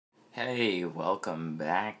Hey, welcome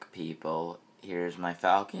back, people. Here's my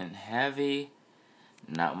Falcon Heavy.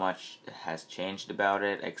 Not much has changed about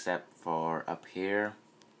it except for up here.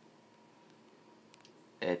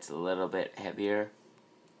 It's a little bit heavier.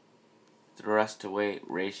 Thrust to weight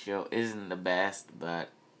ratio isn't the best, but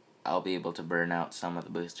I'll be able to burn out some of the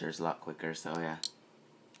boosters a lot quicker, so yeah.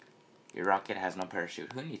 Your rocket has no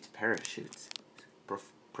parachute. Who needs parachutes?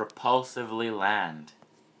 Propulsively land.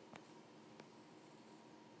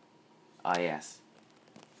 Ah, yes.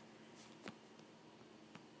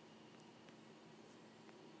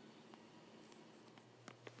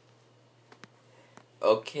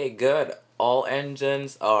 Okay, good. All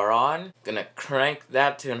engines are on. Gonna crank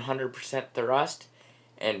that to 100% thrust.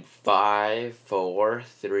 And 5, 4,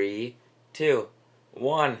 3, 2,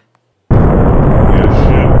 1. And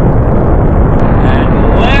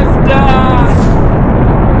lift off!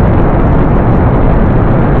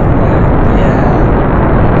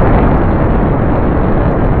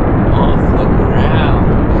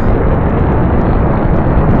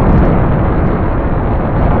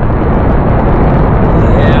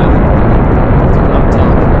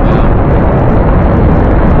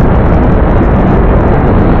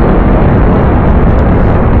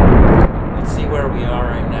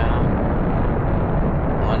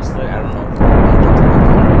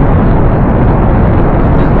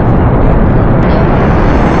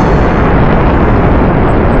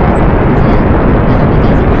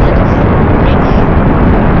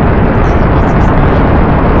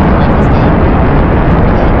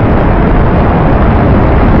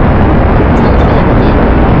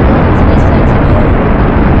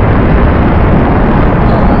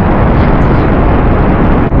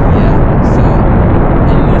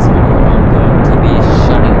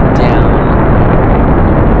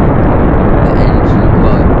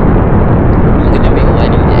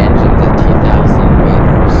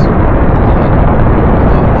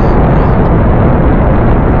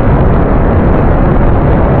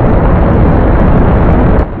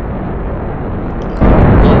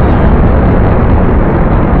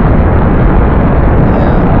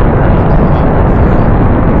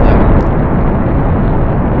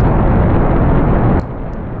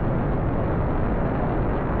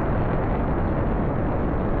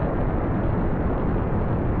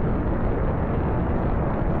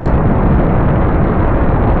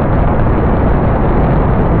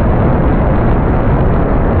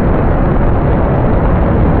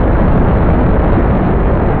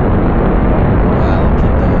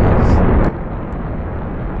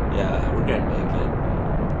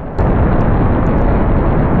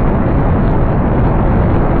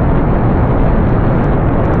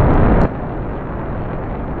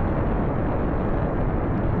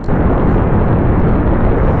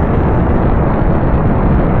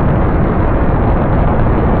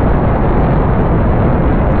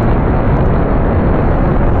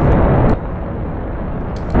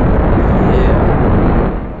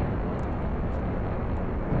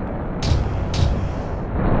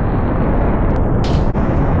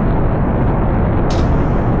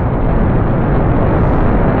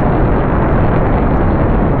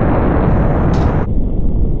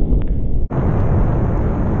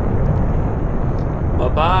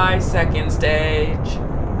 Bye-bye, second stage.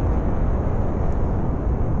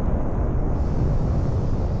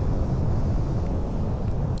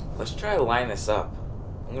 Let's try to line this up.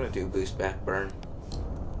 I'm gonna do boost back burn.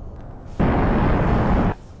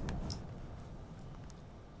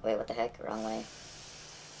 Wait, what the heck? Wrong way.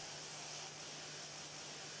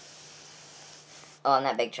 Oh, on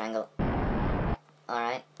that big triangle.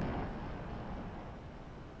 Alright.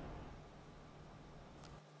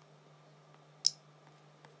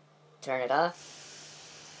 Turn it off.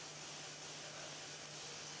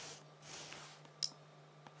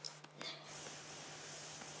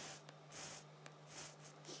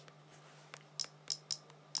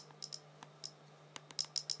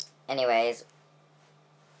 Anyways,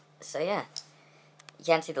 so yeah, you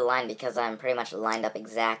can't see the line because I'm pretty much lined up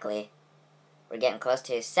exactly. We're getting close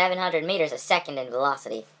to 700 meters a second in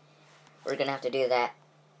velocity. We're gonna have to do that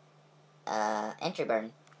entry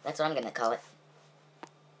burn. That's what I'm gonna call it.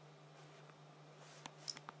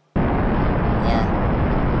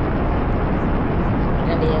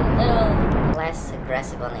 Be a little less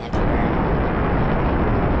aggressive on the entry burn.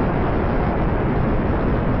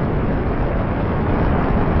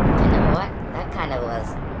 You know what? That kind of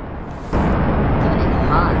was coming in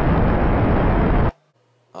hot.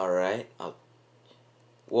 Alright.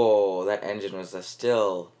 Whoa, that engine was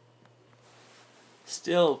still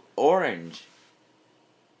orange.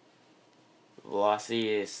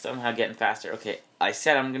 Velocity is somehow getting faster. Okay, I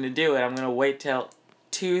said I'm gonna do it. I'm gonna wait till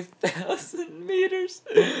 2,000 meters.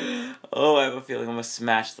 Oh, I have a feeling I'm gonna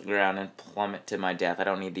smash the ground and plummet to my death. I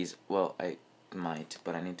don't need these. Well, I might,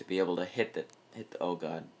 but I need to be able to hit the. Oh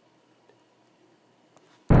god.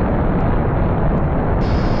 Okay,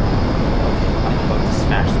 I'm about to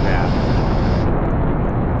smash the ground.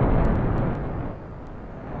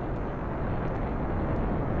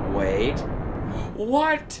 Wait.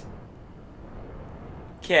 What?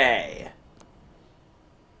 Okay.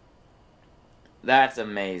 That's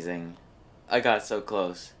amazing. I got so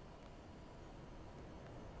close.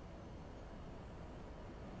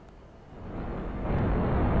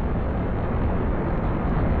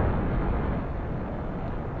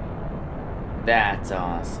 That's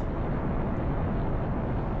awesome.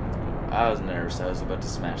 I was nervous. I was about to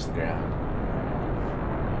smash the ground.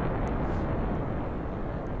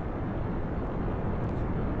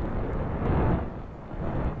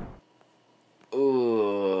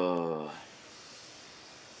 Ooh.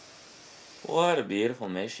 What a beautiful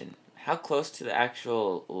mission. How close to the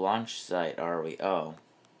actual launch site are we? Oh.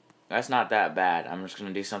 That's not that bad. I'm just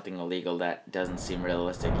gonna do something illegal that doesn't seem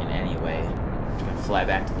realistic in any way. I'm just gonna fly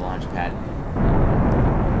back to the launch pad.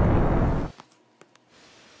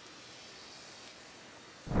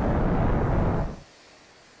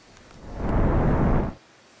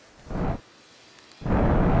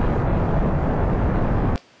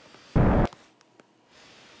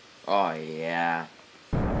 Oh yeah.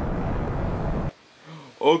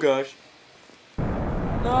 Oh gosh.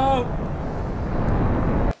 No!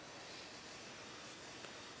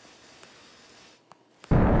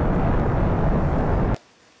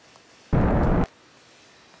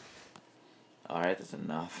 Alright, that's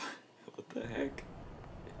enough. What the heck?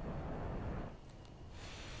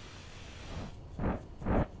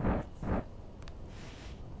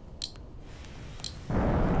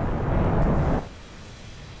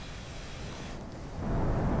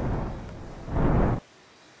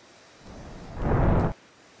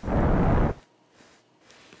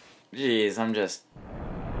 Jeez,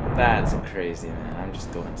 that's crazy, man. I'm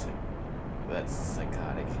just going to, that's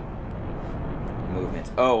psychotic. Movements.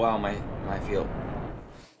 Oh, wow, my field.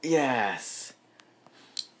 Yes!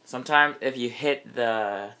 Sometimes if you hit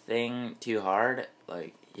the thing too hard,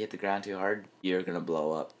 like, you hit the ground too hard, you're gonna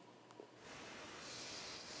blow up.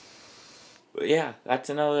 But yeah, that's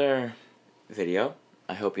another video.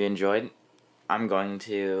 I hope you enjoyed. I'm going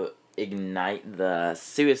to ignite the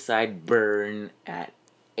suicide burn at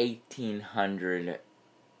 1,800.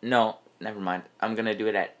 No, never mind. I'm gonna do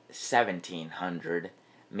it at 1,700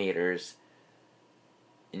 meters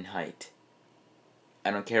in height. I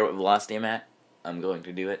don't care what velocity I'm at. I'm going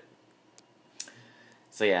to do it.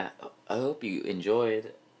 So yeah, I hope you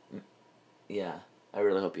enjoyed. Yeah, I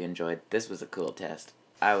really hope you enjoyed. This was a cool test.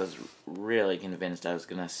 I was really convinced I was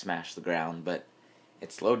gonna smash the ground, but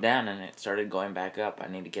it slowed down and it started going back up. I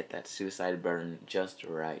need to get that suicide burn just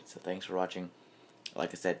right. So thanks for watching.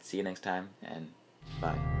 Like I said, see you next time, and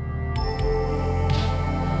bye.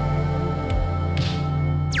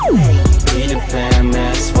 Peter Pan,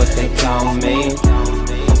 that's what they call me.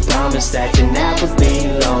 I promise that you'll never be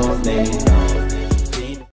lonely.